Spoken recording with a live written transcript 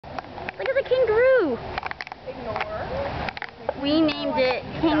Look at the kangaroo. Ignore. We named it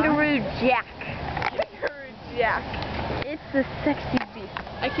Kangaroo Jack. Kangaroo Jack. It's the sexy beast.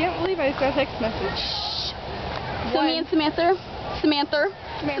 I can't believe I just got a text message. So me and Samantha.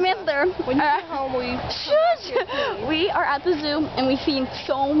 When you get home, will you We are at the zoo and we've seen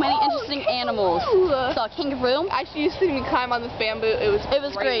so many interesting animals. Saw a kangaroo. Actually, you see me climb on this bamboo. It was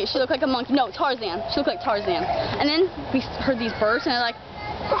great. She looked like a monkey. No, Tarzan. She looked like Tarzan. And then we heard these birds and they're like,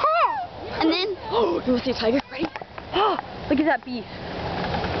 and then, you want to see a tiger? Ready? Look at that beast.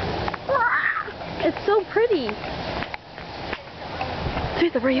 It's so pretty.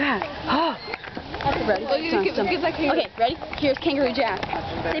 Samantha, where are you at? Ready? Okay, ready? Here's Kangaroo Jack.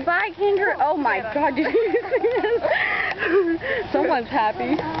 Say bye, kangaroo. Oh my God, did you see this? Someone's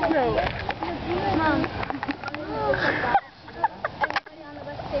happy. No. Mom.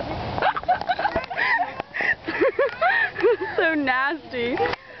 So nasty.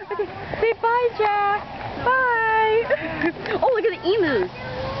 Okay, say bye, Jack. Bye. Oh, look at the emus.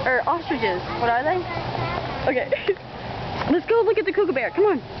 Or ostriches. What are they? Okay. Let's go look at the kookaburra. Come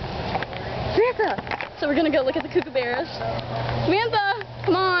on. Samantha! So we're gonna go look at the kookaburras. Samantha!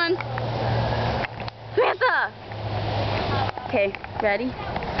 Come on! Samantha! Okay, ready?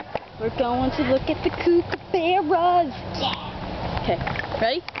 We're going to look at the kookaburras! Yeah! Okay,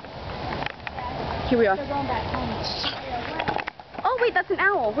 ready? Here we are. Oh wait, that's an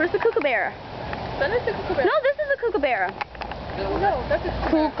owl. Where's the kookaburra? That is the kookaburra. No, this is a kookaburra. No, that's a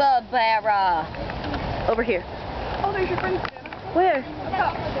Kookaburra. Over here. Oh, there's your friend. Where? Up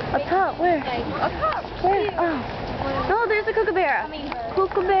top. Up top, where? Up top. Where? Oh. No, there's a kookaburra.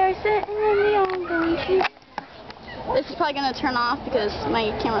 Kookaburra sitting in the ongoing tree. This is probably going to turn off because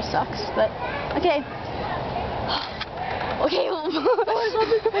my camera sucks, but okay. Okay, we'll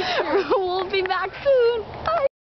be back soon. Bye.